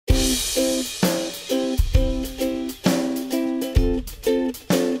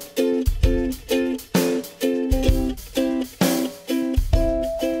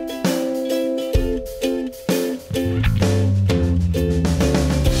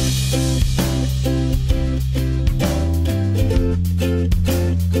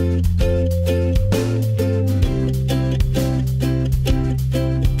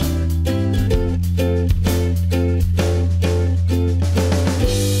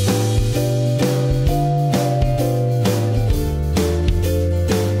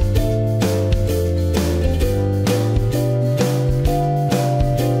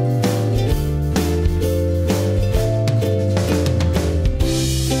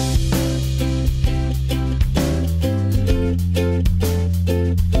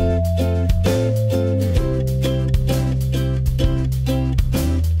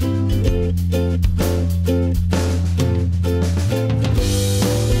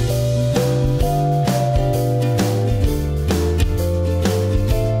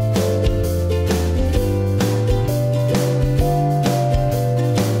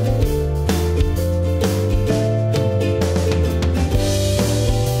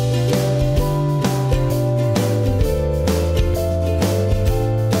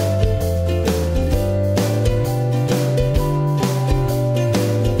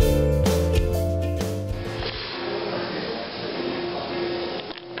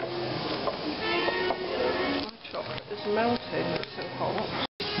it's melting, it's so hot.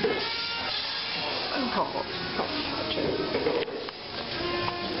 So hot, not to touch it.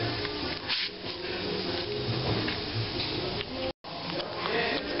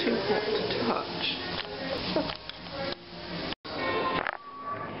 It's too hot to touch.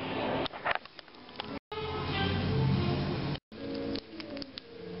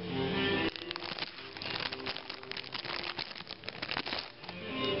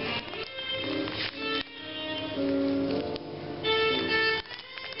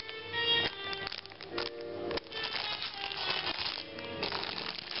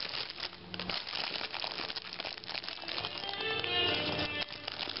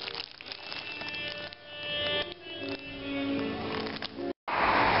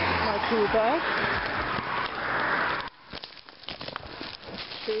 Cobra,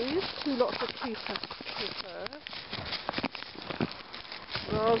 cheese, 2 lots of preserve,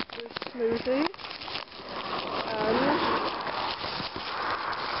 raspberry smoothie, and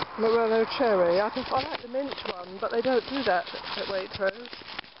Morello cherry. I like the mint one, but they don't do that at Waitrose.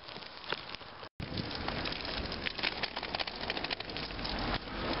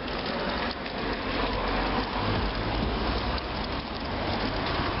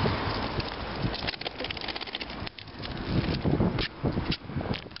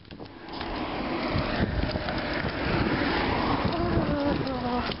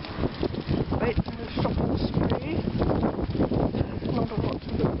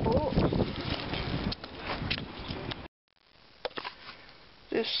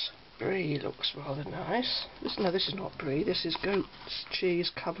 This brie looks rather nice. This is not brie, this is goat's cheese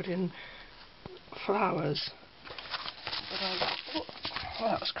covered in flowers. But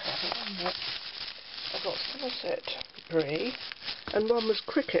that was clever, wasn't it? I got Somerset brie, and one was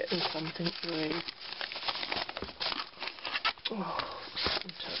cricket and something brie. Oh, what's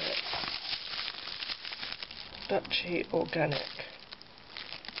into it? Dutchy organic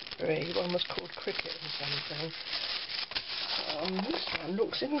brie. One was called cricket and something. This one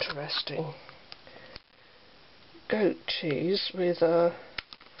looks interesting. Goat cheese with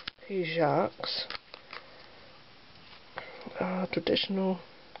Jacques. Traditional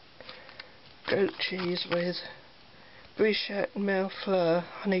goat cheese with Brichette Millefleur,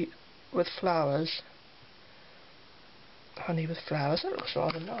 honey with flowers. Honey with flowers. That looks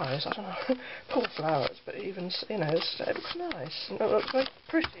rather nice. I don't know. Poor flowers, but even, you know, it looks nice. And it looks very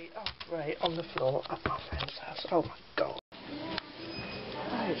pretty. Oh, great, on the floor at my friend's house. Oh my god.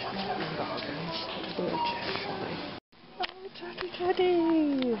 Right, I'm bargains. Little chair shopping. Oh, Teddy!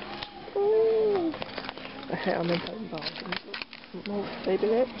 Ooh! Okay, I'm in home bargains. More baby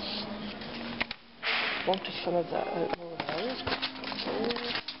lips. Wanted some of that, more of those.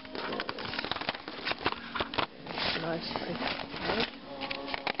 Nice, very nice.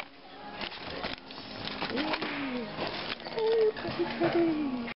 Oh, Teddy!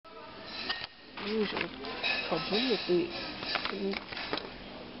 Usual problem with the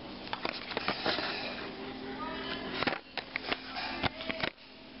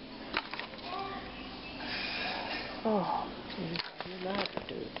oh, you're mad,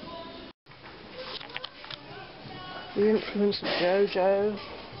 dude. The influence of JoJo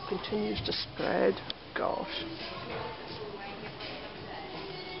continues to spread. Gosh.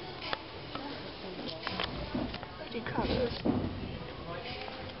 Pretty colours.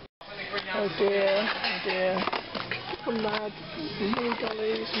 Oh dear, oh dear. People mad. New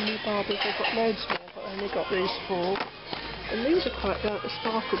dollies and new Barbies. I've got loads more, but I only got these 4. And these are quite like the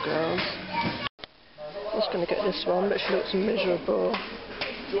Sparkle Girls. I was going to get this one, but she looks miserable.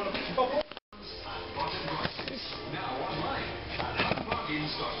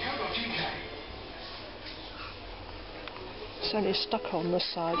 It's only stuck on the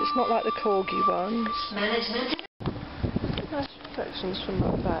side. It's not like the corgi ones. Nice reflections from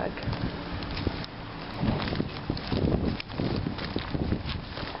my bag.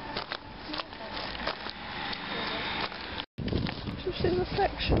 Interesting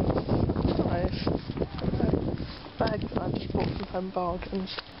reflections. Nice. Bag that I just bought from Home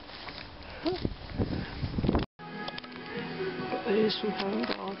Bargains. Got these from Home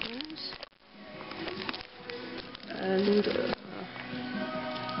Bargains. And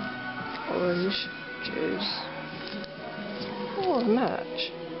orange juice. Oh, a match.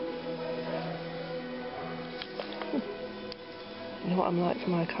 You know what I'm like for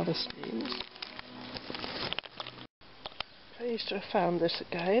my colour schemes. Pleased to have found this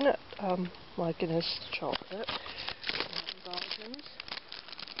again at my Guinness chocolate. Bargains.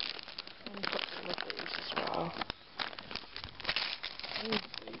 And I've got some of these as well. And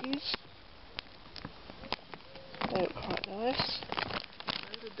these. They look quite nice.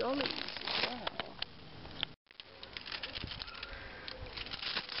 And the dollies as well.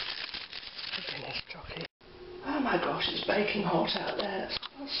 baking hot out there. It's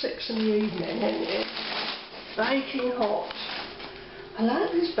past 6 in the evening and it's baking hot. I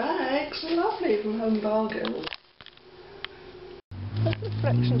like these bags, they're lovely from Home Bargains. There's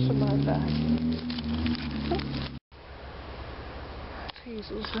reflections from my bag.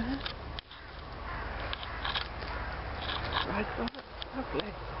 Teasels there. Ragwort,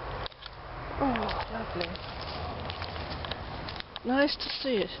 lovely. Oh, lovely. Nice to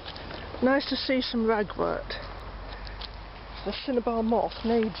see it. Nice to see some ragwort. The cinnabar moth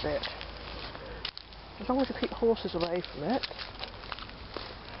needs it. As long as you keep horses away from it,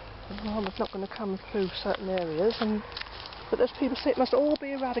 the llama's not going to come through certain areas. But as people say, it must all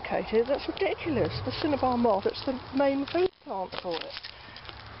be eradicated. That's ridiculous. The cinnabar moth, it's the main food plant for it.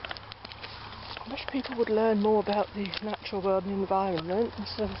 I wish people would learn more about the natural world and environment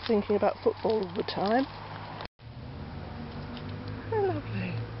instead of thinking about football all the time. How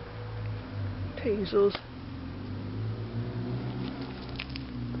lovely. Teasels.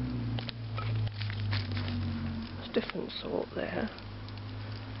 It's a different sort there.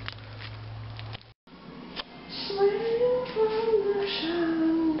 Swing from the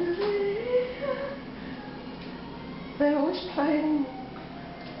chandelier. They're always playing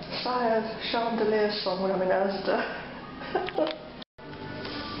Sire's chandelier song when I'm in Asda.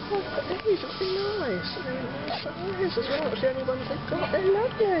 Oh, these would be nice. They're nice size as well. It's the only ones they've got. They're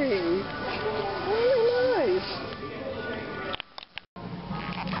lovely. Really nice.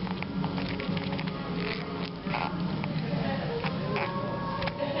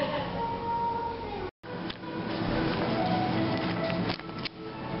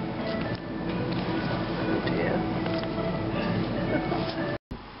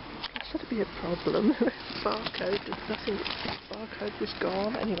 That'd be a problem. Barcode, nothing. Barcode was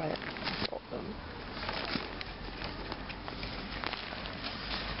gone. Anyway, I got them.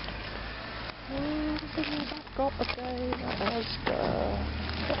 I've got a day at Asda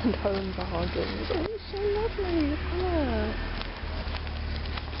and Home Bargains. Oh, it's so lovely. Colour.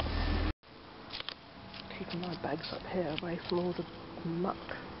 Keeping my bags up here away from all the muck.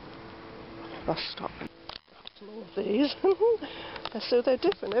 I'll stop. All of these. So they're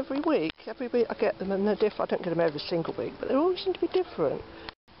different every week. Every week I get them and they're different. I don't get them every single week, but they all seem to be different.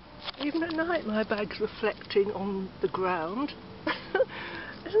 Even at night my bag's reflecting on the ground.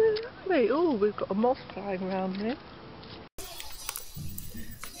 Isn't it lovely? Oh, we've got a moth flying around here.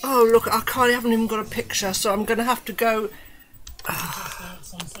 Oh look, I haven't even got a picture, so I'm going to have to go... I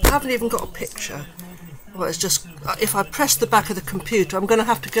haven't even got a picture. Well, it's just, if I press the back of the computer, I'm going to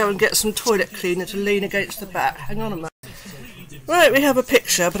have to go and get some toilet cleaner to lean against the back. Hang on a minute. Right, we have a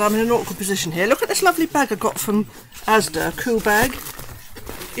picture, but I'm in an awkward position here. Look at this lovely bag I got from Asda, a cool bag.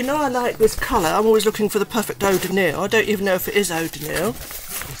 You know I like this colour. I'm always looking for the perfect eau de Nil. I don't even know if it is eau de Nil.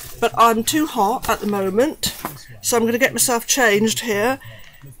 But I'm too hot at the moment, so I'm going to get myself changed here.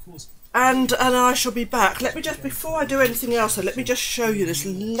 And I shall be back. Let me just, before I do anything else, let me just show you this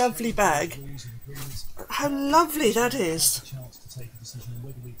lovely bag. How lovely that is.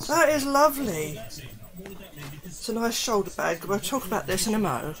 That is lovely. It's a nice shoulder bag. We'll talk about this in a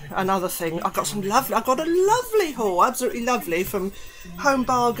mo. Another thing, I got a lovely haul, absolutely lovely, from Home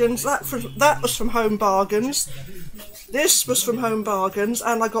Bargains. That was from Home Bargains. This was from Home Bargains,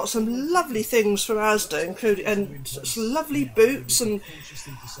 and I got some lovely things from Asda, including some lovely boots and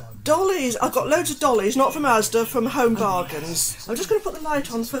dollies. I got loads of dollies, not from Asda, from Home Bargains. I'm just going to put the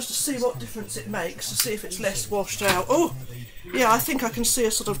light on first to see what difference it makes, to see if it's less washed out. Oh, yeah, I think I can see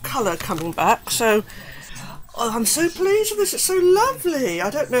a sort of colour coming back. So, oh, I'm so pleased with this. It's so lovely. I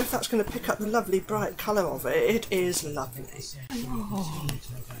don't know if that's going to pick up the lovely bright colour of it. It is lovely. Oh.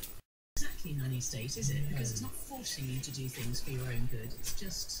 State, is it? Because it's not forcing you to do things for your own good. It's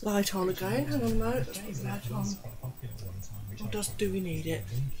just light on again. Hang on a moment. Let's put the light on. Or do we need it?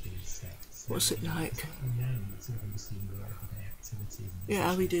 What's it like?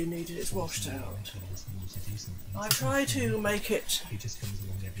 Yeah, we do need it. It's washed out. I try to make it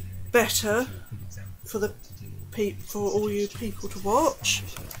better for all you people to watch.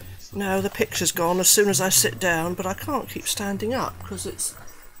 Now the picture's gone as soon as I sit down, but I can't keep standing up because it's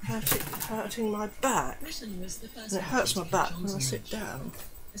hurting my back, and it hurts my back when I sit down.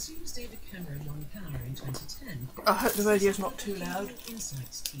 I hope the radio's not too loud.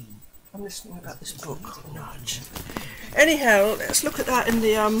 I'm listening about this book. Nudge. Anyhow, let's look at that in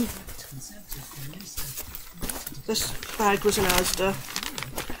the this bag was an Asda.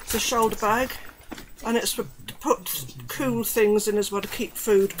 It's a shoulder bag, and it's to put cool things in as well, to keep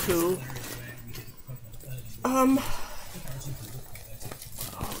food cool.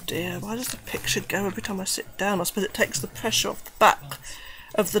 Dear, why does the picture go every time I sit down? I suppose it takes the pressure off the back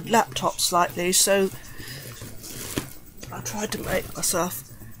of the laptop slightly, so I tried to make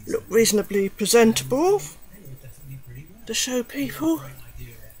myself look reasonably presentable to show people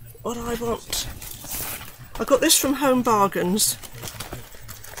what I want. I got this from Home Bargains.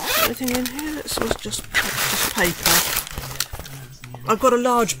 Anything in here? This was just paper. I've got a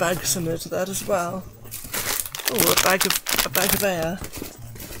large bag similar to that as well. Oh, a bag of air,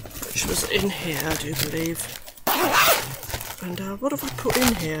 which was in here, I do believe. And what have I put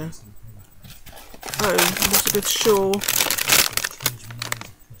in here? Oh, Elizabeth Shaw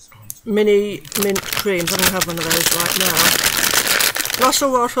mini mint creams. I'm going to have one of those right now.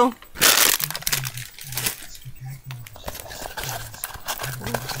 Russell.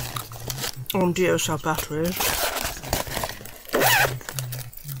 On DSL batteries.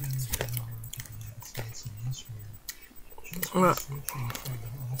 Right.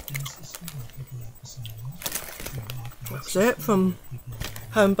 That's it from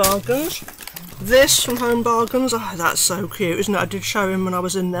Home Bargains. This from Home Bargains. Oh, that's so cute, isn't it? I did show him when I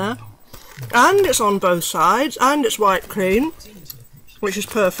was in there. And it's on both sides, and it's white clean, which is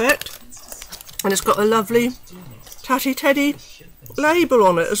perfect. And it's got a lovely Tatty Teddy label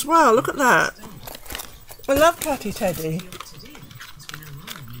on it as well. Look at that. I love Tatty Teddy.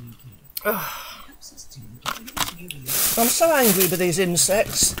 Oh. I'm so angry with these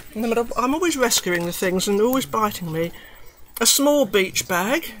insects. I'm always rescuing the things and they're always biting me. A small beach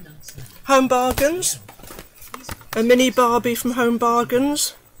bag. Home Bargains. A mini Barbie from Home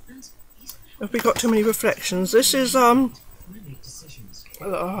Bargains. Have we got too many reflections? This is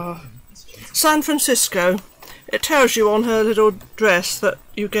San Francisco. It tells you on her little dress that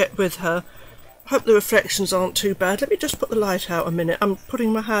you get with her. I hope the reflections aren't too bad. Let me just put the light out a minute. I'm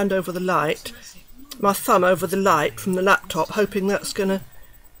putting my hand over the light, my thumb over the light from the laptop, hoping that's gonna...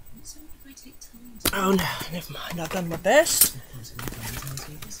 Oh no, never mind, I've done my best.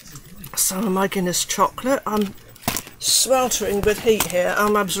 Some of my Guinness chocolate. I'm sweltering with heat here.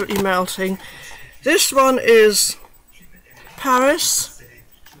 I'm absolutely melting. This one is Paris.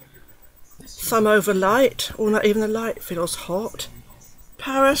 Thumb over light. Oh, not even the light feels hot.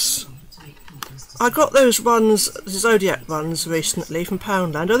 Paris. I got those ones, the Zodiac ones, recently from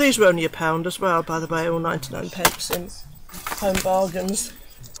Poundland. Oh, these were only £1 as well, by the way, all 99p in Home Bargains.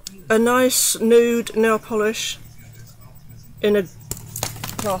 A nice nude nail polish in a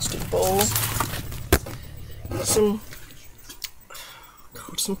plastic ball. Some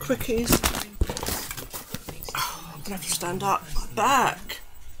quickies. Oh, I'm going to have to stand up. My back.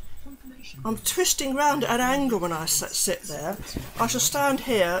 I'm twisting round at an angle when I sit there. I shall stand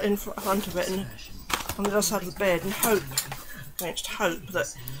here in front of it and on the other side of the bed and hope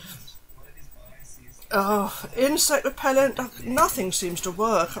that insect repellent, nothing seems to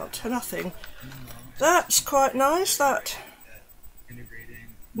work. Nothing. That's quite nice, that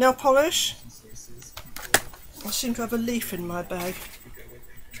nail polish. I seem to have a leaf in my bag.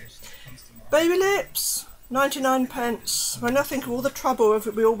 Baby lips, 99p. When I think of all the trouble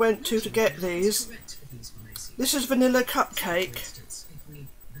we all went to get these. This is vanilla cupcake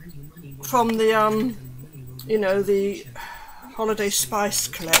from the you know, the Holiday Spice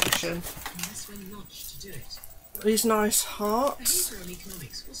collection. These nice hearts.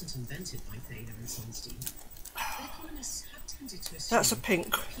 That's a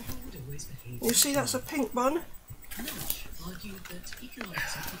pink. You see, that's a pink one.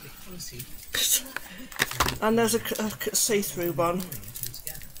 And there's a see-through one.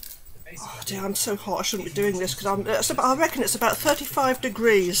 Oh dear, I'm so hot. I shouldn't be doing this because I reckon it's about 35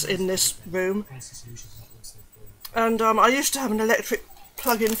 degrees in this room. And I used to have an electric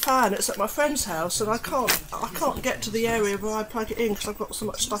plug-in fan. It's at my friend's house, and I can't get to the area where I plug it in because I've got so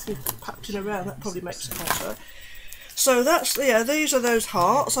much stuff packed in around. That probably makes it hotter. So that's, yeah, these are those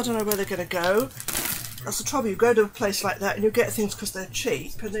hearts. I don't know where they're going to go. That's the trouble. You go to a place like that and you get things because they're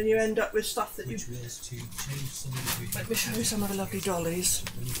cheap, and then you end up with stuff that you... Let me show you some of the lovely dollies.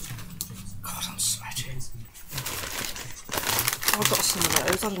 God, I'm sweating. I've got some of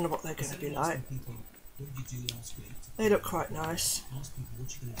those. I don't know what they're going to be like. They look quite nice.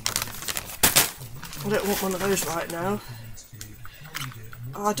 I don't want one of those right now.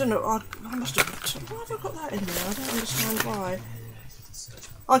 Oh, I don't know. I must have... Why have I got that in there? I don't understand why.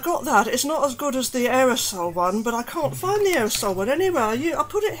 I got that. It's not as good as the aerosol one, but I can't find the aerosol one anywhere. I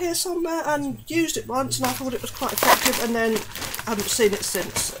put it here somewhere and used it once, and I thought it was quite effective, and then I haven't seen it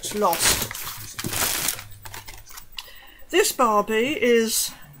since. It's lost. This Barbie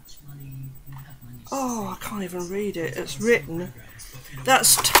is... Oh, I can't even read it. It's written.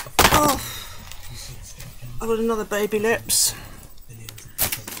 That's... Oh, I've got another baby lips.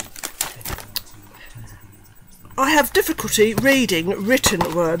 I have difficulty reading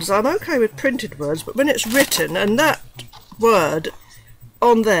written words. I'm okay with printed words, but when it's written, and that word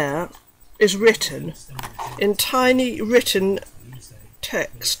on there is written in tiny written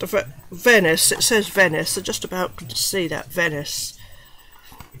text of Venice. It says Venice. I just about could see that, Venice.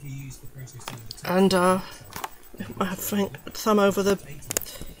 And I think thumb over the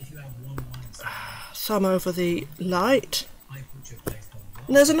light.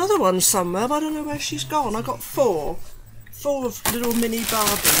 And there's another one somewhere, but I don't know where she's gone. I got four of little mini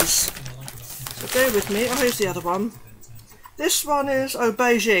Barbies. So bear with me. Oh, here's the other one. This one is, oh,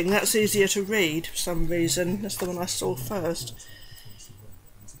 Beijing. That's easier to read for some reason. That's the one I saw first.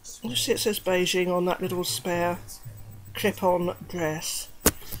 You see it says Beijing on that little spare clip-on dress.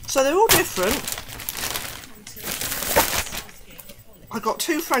 So they're all different. I got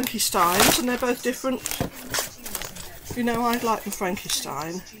two Frankensteins and they're both different. You know, I like the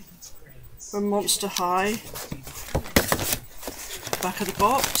Frankenstein from Monster High. Back of the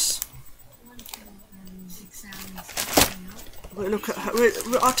box. We'll look at her.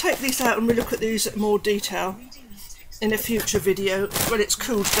 I'll take these out and we'll look at these in more detail in a future video when it's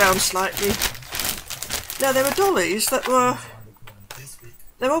cooled down slightly. Now there are dollies that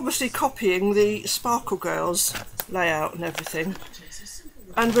they're obviously copying the Sparkle Girls layout and everything,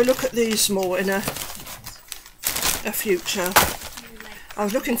 and we'll look at these more in a future. I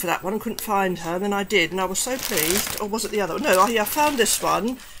was looking for that one and couldn't find her, and then I did, and I was so pleased. Or was it the other one? No, I found this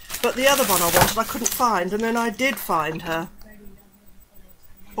one, but the other one I wanted I couldn't find, and then I did find her.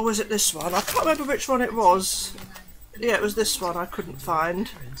 Or was it this one? I can't remember which one it was. Yeah, it was this one I couldn't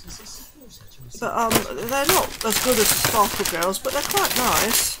find. But they're not as good as the Sparkle Girls, but they're quite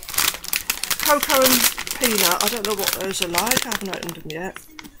nice. Cocoa and peanut, I don't know what those are like, I haven't opened them yet.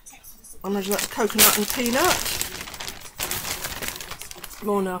 I imagine that's coconut and peanut.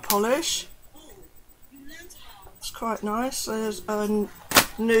 More nail polish. It's quite nice. There's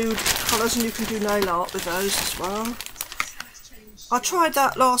nude colours and you can do nail art with those as well. I tried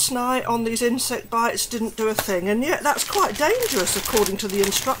that last night on these insect bites, didn't do a thing, and yet that's quite dangerous according to the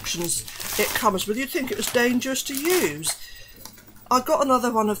instructions it comes with. You'd think it was dangerous to use. I got another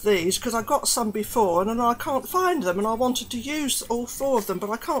one of these because I got some before and I can't find them, and I wanted to use all four of them but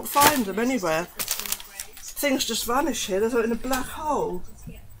I can't find them anywhere. Things just vanish here, they're in a black hole.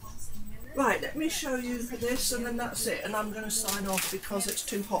 Right, let me show you this and then that's it, and I'm going to sign off because it's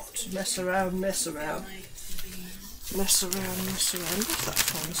too hot to mess around. What's that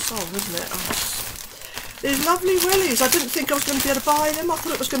fun song, isn't it? Oh, these lovely willies. I didn't think I was going to be able to buy them. I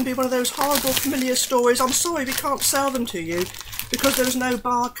thought it was going to be one of those horrible familiar stories. I'm sorry we can't sell them to you because there was no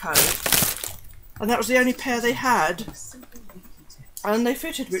barcode. And that was the only pair they had. And they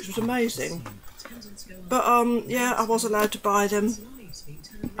fitted, which was amazing. But yeah, I was allowed to buy them.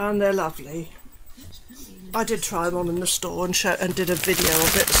 And they're lovely. I did try them on in the store and did a video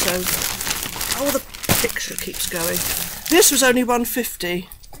of it, so... Oh, the picture keeps going. This was only $1.50.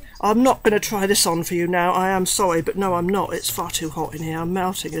 I'm not going to try this on for you now. I am sorry, but no, I'm not. It's far too hot in here. I'm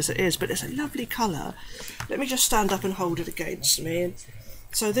melting as it is, but it's a lovely colour. Let me just stand up and hold it against me.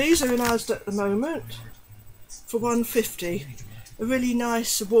 So these are in Asda at the moment for $1.50. A really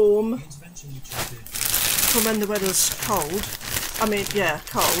nice, warm, from when the weather's cold. I mean, yeah,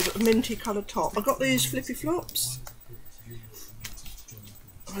 cold, a minty coloured top. I got these flippy flops.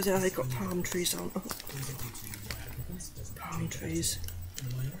 Oh, there they got palm trees on. Oh. Palm trees.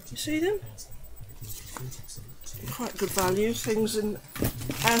 You see them? Quite good value. Things in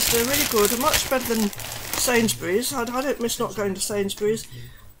Asda are really good. Are much better than Sainsbury's. I don't miss not going to Sainsbury's.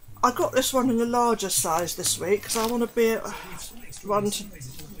 I got this one in a larger size this week because I want to be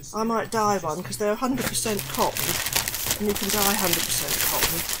I might dye one because they're 100% cotton, and you can dye 100%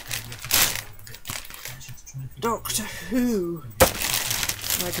 cotton. Doctor Who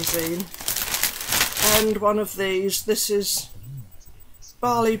magazine, and one of these. This is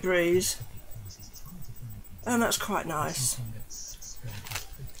Barley Breeze, and that's quite nice.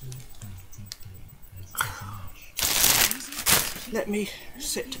 Let me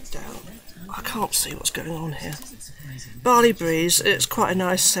sit down. I can't see what's going on here. Barley Breeze, it's quite a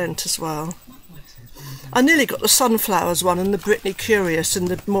nice scent as well. I nearly got the Sunflowers one and the Britney Curious and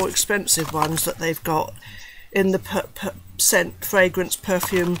the more expensive ones that they've got in the scent, fragrance,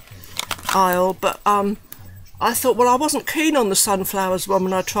 perfume aisle, but I thought, well, I wasn't keen on the Sunflowers one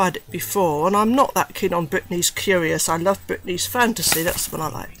when I tried it before, and I'm not that keen on Britney's Curious. I love Britney's Fantasy, that's the one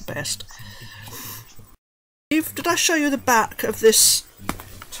I like the best. Did I show you the back of this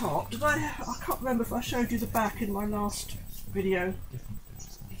top? Did I can't remember if I showed you the back in my last video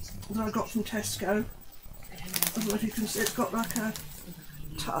that I got from Tesco. I don't know if you can see, it's got like a...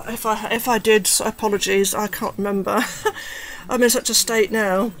 If I did, so apologies, I can't remember. I'm in such a state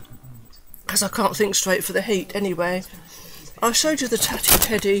now because I can't think straight for the heat anyway. I showed you the Tatty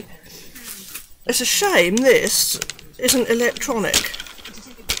Teddy. It's a shame this isn't electronic.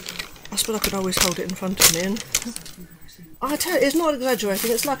 I suppose I could always hold it in front of me. And I tell you, it's not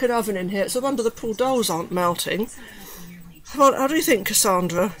exaggerating, it's like an oven in here. It's a wonder the poor dolls aren't melting. How do you think,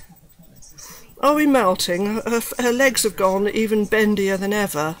 Cassandra? Are we melting? Her legs have gone even bendier than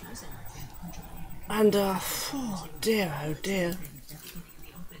ever. And, oh dear, oh dear.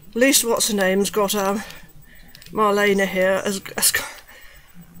 At least what's-her-name's got, Marlena here,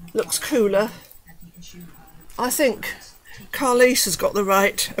 looks cooler. I think Carlise has got the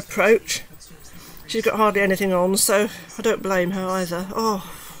right approach. She's got hardly anything on, so I don't blame her either. Oh.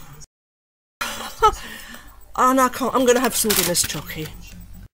 Oh no, I can't. I'm going to have some Guinness Chocky.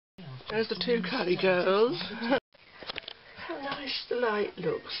 There's the two curly girls. How nice the light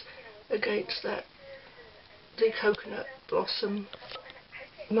looks against that, the coconut blossom,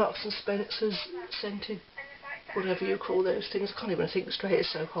 Marks and Spencer's scented, whatever you call those things. I can't even think straight, it's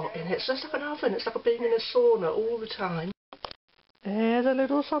so hot in here. It's just like an oven, it's like being in a sauna all the time. There's a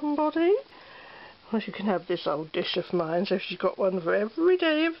little somebody. Well, she can have this old dish of mine, so she's got one for every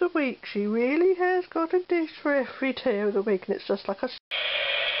day of the week. She really has got a dish for every day of the week, and it's just like a...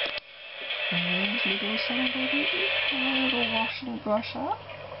 There's little somebody, a little wash and brush up.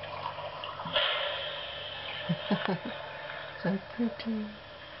 So pretty.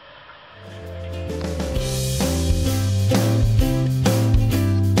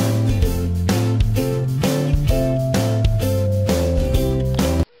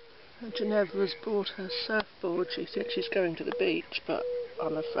 Ginevra's bought her surfboard. She thinks she's going to the beach, but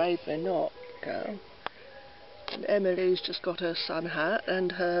I'm afraid they're not, girl. And Emily's just got her sun hat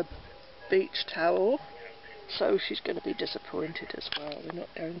and her beach towel, so she's going to be disappointed as well. We're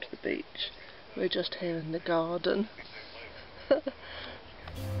not going to the beach. We're just here in the garden. There's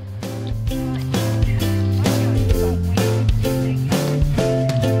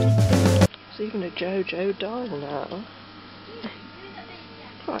even a JoJo doll now.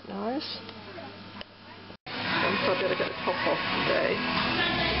 Quite nice. I'm probably going to get the top off today.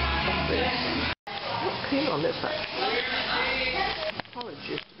 Off this. I'm not keen on this actually. Porridge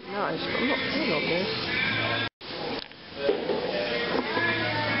used to be nice, but I'm not keen on this.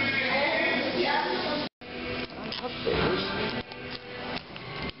 I love these.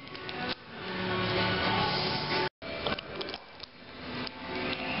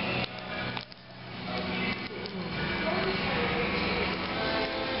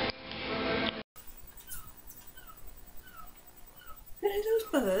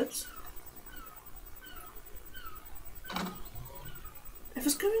 Birds.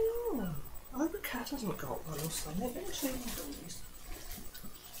 Whatever's going on? I hope the cat hasn't got one or something. Let me show you my doggies.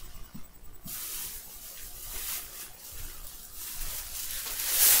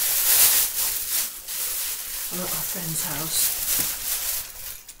 I'm at my friend's house.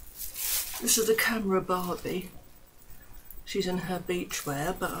 This is the camera Barbie. She's in her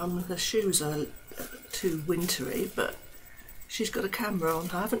beachwear, but the shoes are too wintry, but she's got a camera on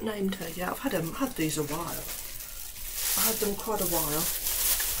her. I haven't named her yet. I've had these a while. I had them quite a while.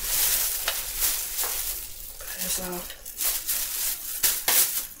 There's a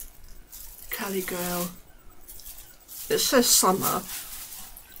Cali girl. It says summer,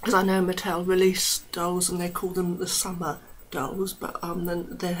 because I know Mattel released dolls and they call them the summer dolls, but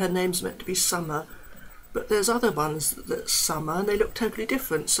her name's meant to be Summer. But there's other ones that's summer and they look totally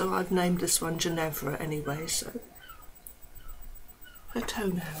different, so I've named this one Ginevra anyway, so. Her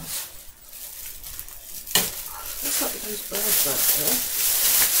toenails. Looks like those birds back there.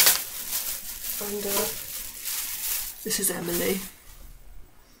 And this is Emily.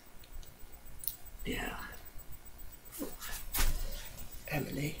 Yeah.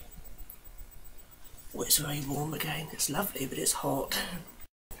 Emily. Oh, it's very warm again. It's lovely, but it's hot.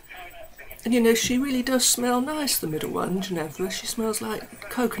 And you know, she really does smell nice, the middle one, Ginevra. She smells like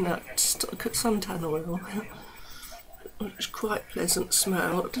coconut suntan oil. It's quite pleasant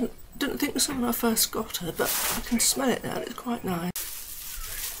smell. I didn't think so when I first got her, but I can smell it now. It's quite nice.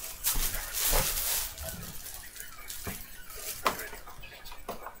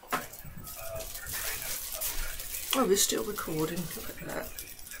 Oh, we're still recording. Look at that.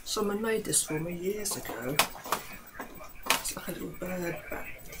 Someone made this for me years ago. It's like a little bird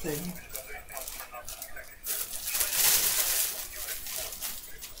back thing.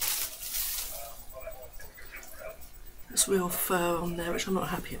 There's real fur on there, which I'm not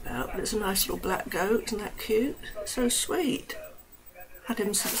happy about, but it's a nice little black goat. Isn't that cute? It's so sweet. Had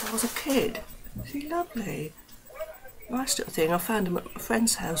him since I was a kid. Is he lovely? Nice little thing. I found him at a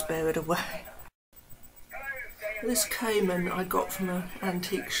friend's house buried away. This Caiman I got from an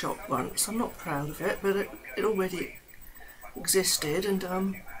antique shop once. I'm not proud of it, but it already existed, and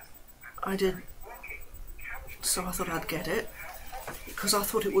I did, so I thought I'd get it because I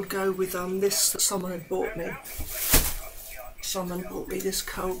thought it would go with this that someone had bought me. Someone bought me this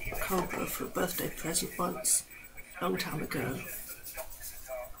Cobra for a birthday present once, a long time ago.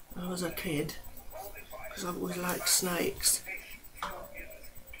 I was a kid, because I've always liked snakes.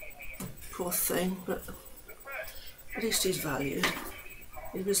 Poor thing, but at least he's valued.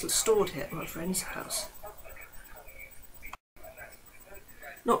 He was stored here at my friend's house.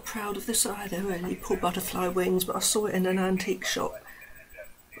 Not proud of this either, really, poor butterfly wings, but I saw it in an antique shop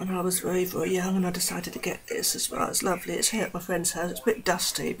when I was very, very young, and I decided to get this as well. It's lovely. It's here at my friend's house. It's a bit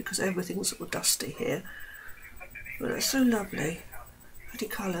dusty because everything's sort of dusty here, but it's so lovely. Pretty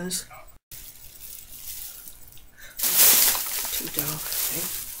colours. Too dark, I think.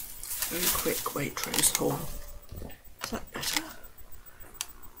 Very quick Waitrose haul. Is that better?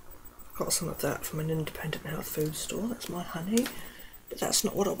 Got some of that from an independent health food store. That's my honey, but that's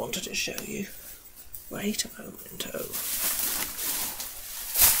not what I wanted to show you. Wait a moment.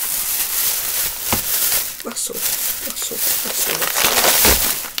 Rustle.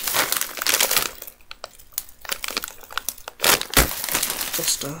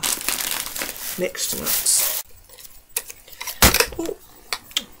 Just mixed nuts. Oh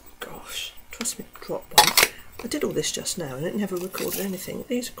gosh, trust me, drop one. I did all this just now and it never recorded anything.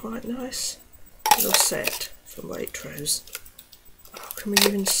 These are quite nice. Little set from Waitrose. Oh, can we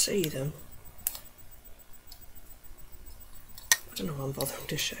even see them? I don't know why I'm bothering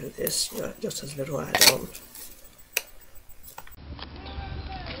to show this, just as a little add-on.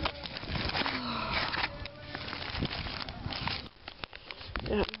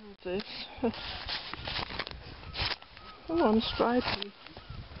 Yeah, this. Oh, I'm stripy.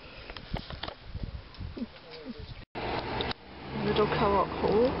 Little co-op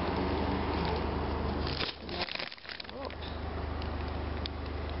haul.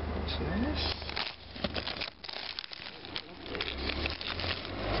 That's nice.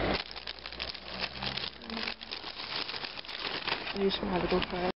 Use my little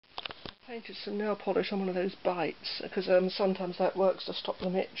fan. I painted some nail polish on one of those bites because sometimes that works to stop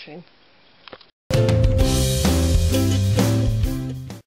them itching.